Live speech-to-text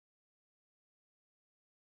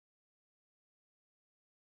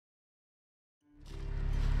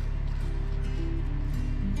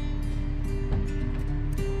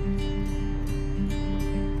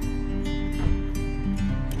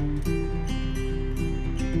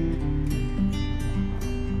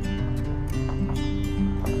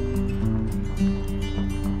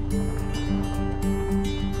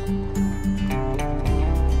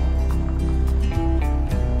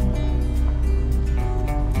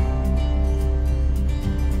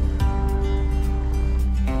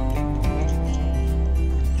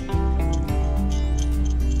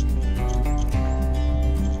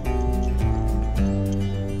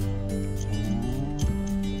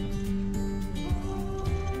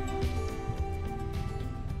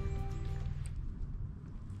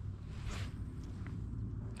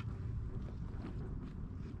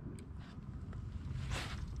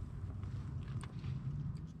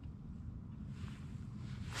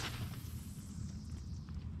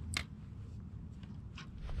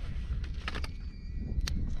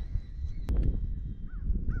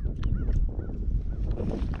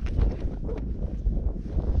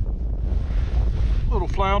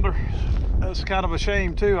flounder. That's kind of a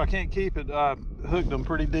shame too. I can't keep it. I hooked them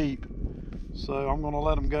pretty deep, so I'm going to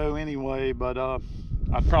let him go anyway, but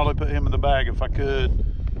I'd probably put him in the bag if I could,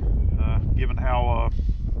 given how a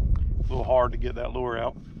little hard to get that lure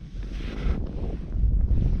out.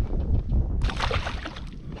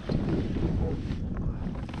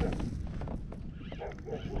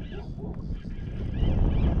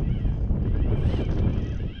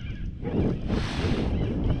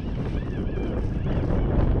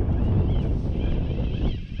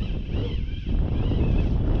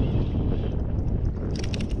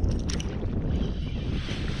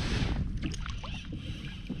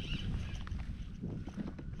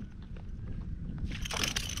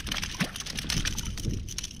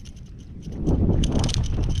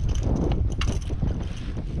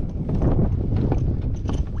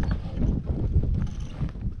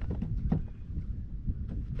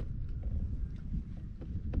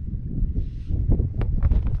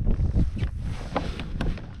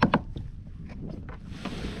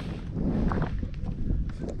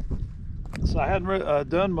 So I hadn't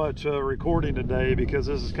done much recording today because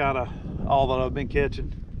this is kind of all that I've been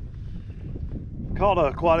catching.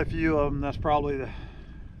 Caught quite a few of them. That's probably the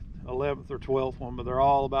 11th or 12th one, but they're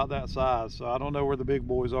all about that size. So I don't know where the big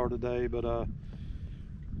boys are today, but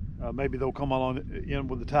maybe they'll come on in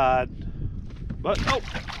with the tide. But oh,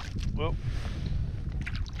 well,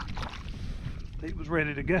 he was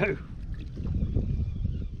ready to go.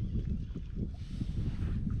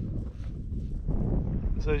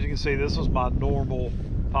 So as you can see, this is my normal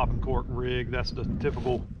popping cork rig. That's the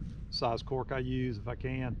typical size cork I use if I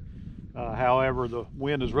can. However, the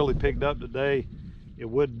wind has really picked up today. It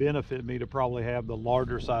would benefit me to probably have the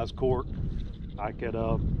larger size cork. I could,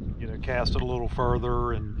 you know, cast it a little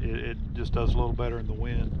further, and it just does a little better in the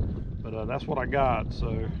wind. But that's what I got,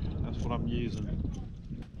 so that's what I'm using.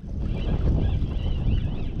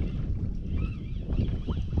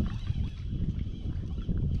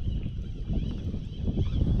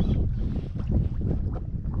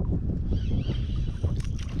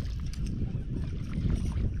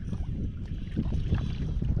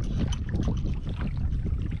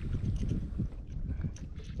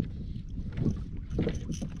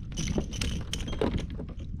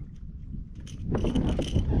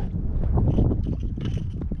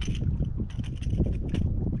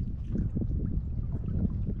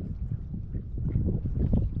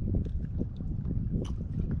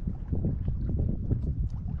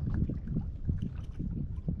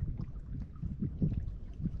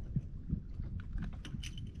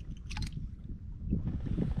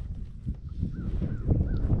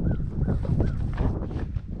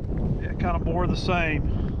 Kind of more of the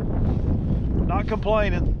same. Not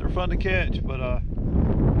complaining, they're fun to catch, but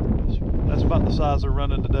that's about the size they're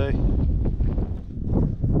running today.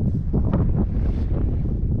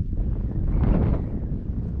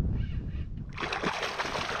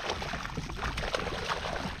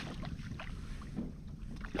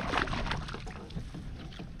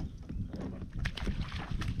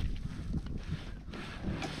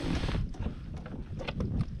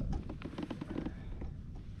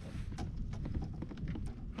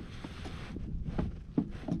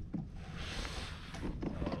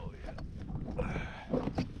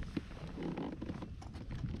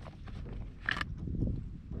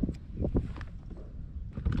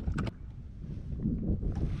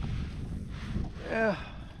 Yeah.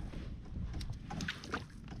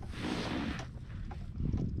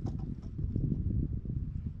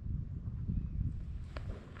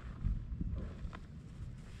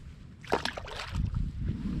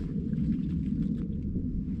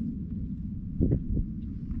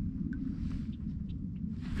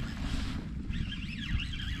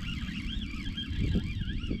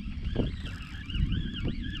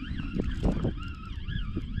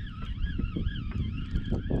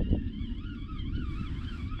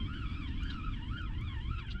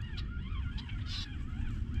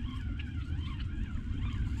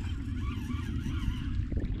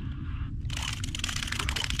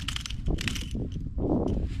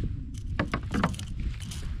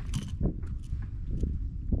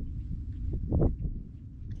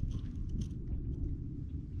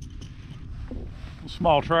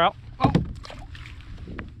 Small trout.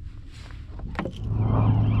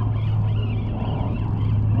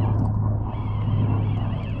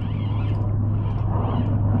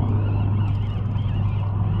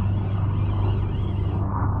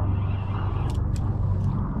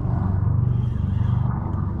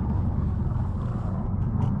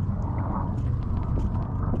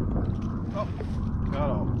 Oh. Got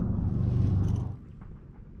off.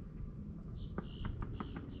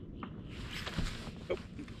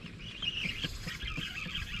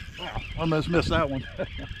 Almost missed that one.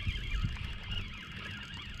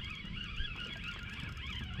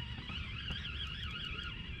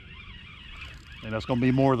 And that's going to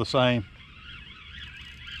be more of the same.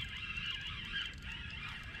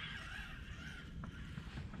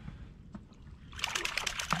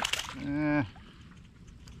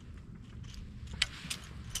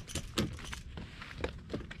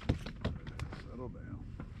 Settle down.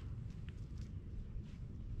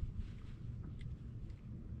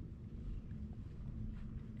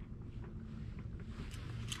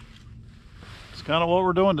 It's kind of what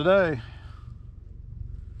we're doing today.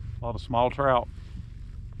 A lot of small trout.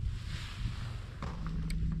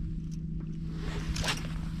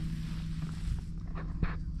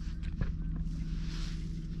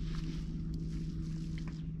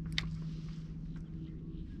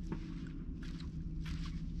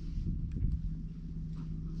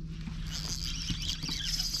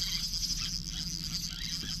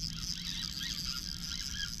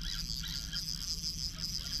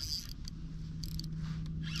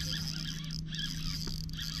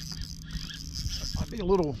 Be a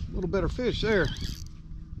little better fish there. Yeah,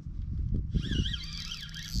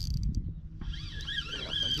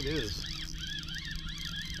 I think it is.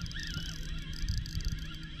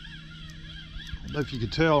 I don't know if you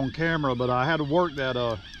could tell on camera, but I had to work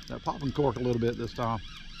that popping cork a little bit this time.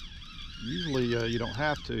 Usually you don't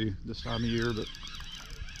have to this time of year, but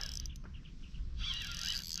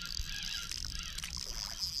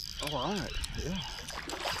all right, yeah.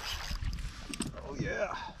 Oh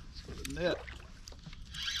yeah, let's go to the net.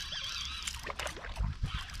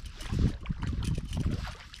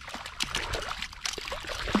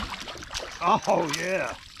 Oh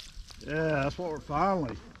yeah, yeah, that's what we're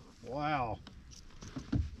finally, wow,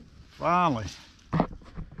 finally.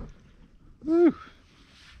 Woo.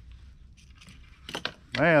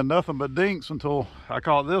 Man, nothing but dinks until I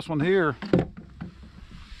caught this one here.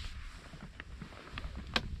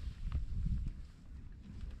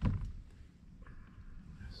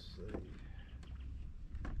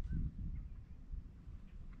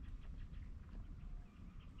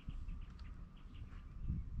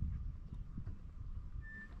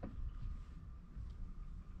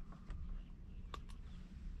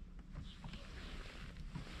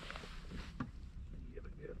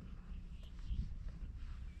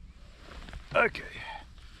 Okay,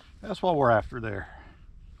 that's what we're after there.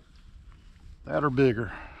 That or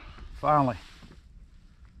bigger, finally.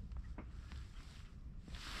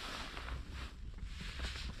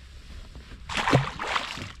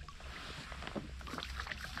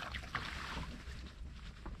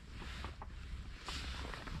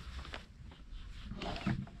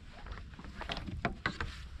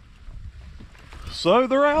 So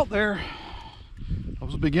they're out there. I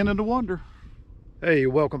was beginning to wonder. Hey,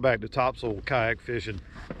 welcome back to Topsail Kayak Fishing.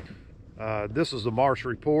 This is the Marsh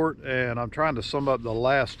Report, and I'm trying to sum up the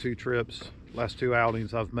last two trips, last two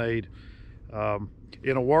outings I've made.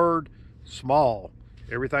 In a word, small.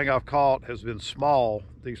 Everything I've caught has been small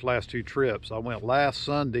these last two trips. I went last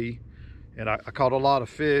Sunday, and I caught a lot of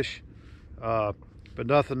fish, but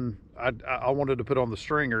nothing I wanted to put on the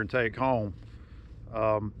stringer and take home.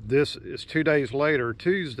 This is 2 days later,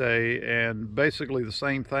 Tuesday, and basically the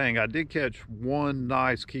same thing. I did catch one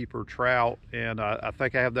nice keeper trout, and I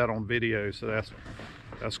think I have that on video, so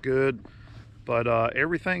that's good. But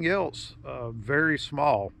everything else, very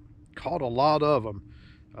small. Caught a lot of them.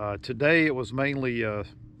 Today it was mainly,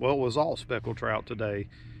 well, it was all speckled trout today.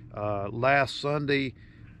 Last Sunday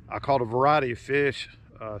I caught a variety of fish,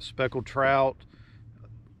 speckled trout,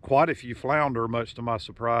 quite a few flounder, much to my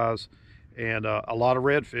surprise, and a lot of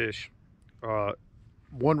redfish.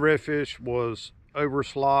 One redfish was over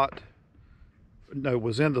slot, no,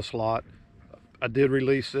 was in the slot. I did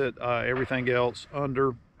release it. Everything else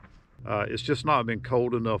under. It's just not been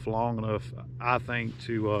cold enough long enough, I think,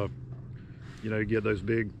 to you know, get those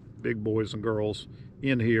big boys and girls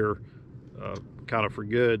in here kind of for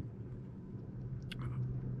good.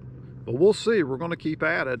 But we'll see. We're going to keep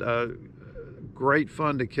at it. Great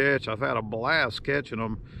fun to catch. I've had a blast catching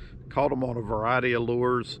them. Caught them on a variety of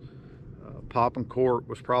lures. Popping cork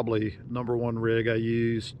was probably #1 rig I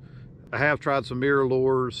used. I have tried some mirror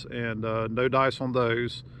lures, and no dice on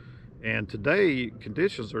those. And today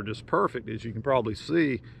conditions are just perfect, as you can probably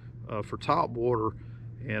see, for top water.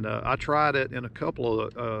 And I tried it in a couple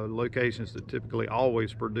of locations that typically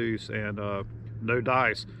always produce, and no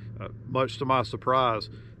dice, much to my surprise.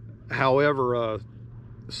 However,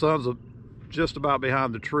 the sun's just about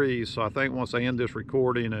behind the trees, so I think once I end this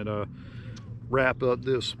recording and wrap up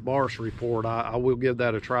this Marsh Report, I will give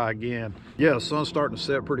that a try again. Yeah, the sun's starting to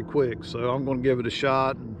set pretty quick, so I'm going to give it a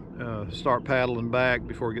shot start paddling back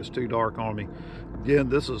before it gets too dark on me. Again,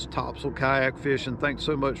 this is Topsail Kayak Fishing. Thanks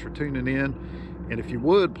so much for tuning in. And if you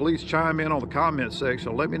would, please chime in on the comment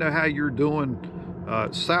section. Let me know how you're doing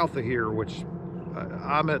south of here, which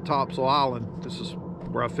I'm at Topsail Island. This is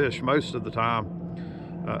where I fish most of the time.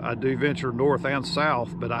 I do venture north and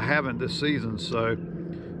south, but I haven't this season. So,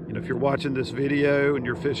 you know, if you're watching this video and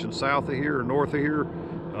you're fishing south of here or north of here,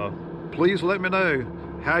 please let me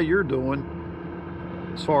know how you're doing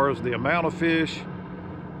as far as the amount of fish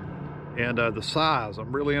and the size.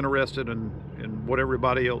 I'm really interested in what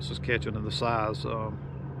everybody else is catching and the size.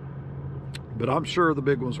 But I'm sure the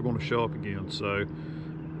big ones are going to show up again. So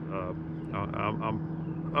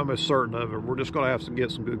I'm almost certain of it. We're just going to have to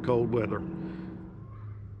get some good cold weather.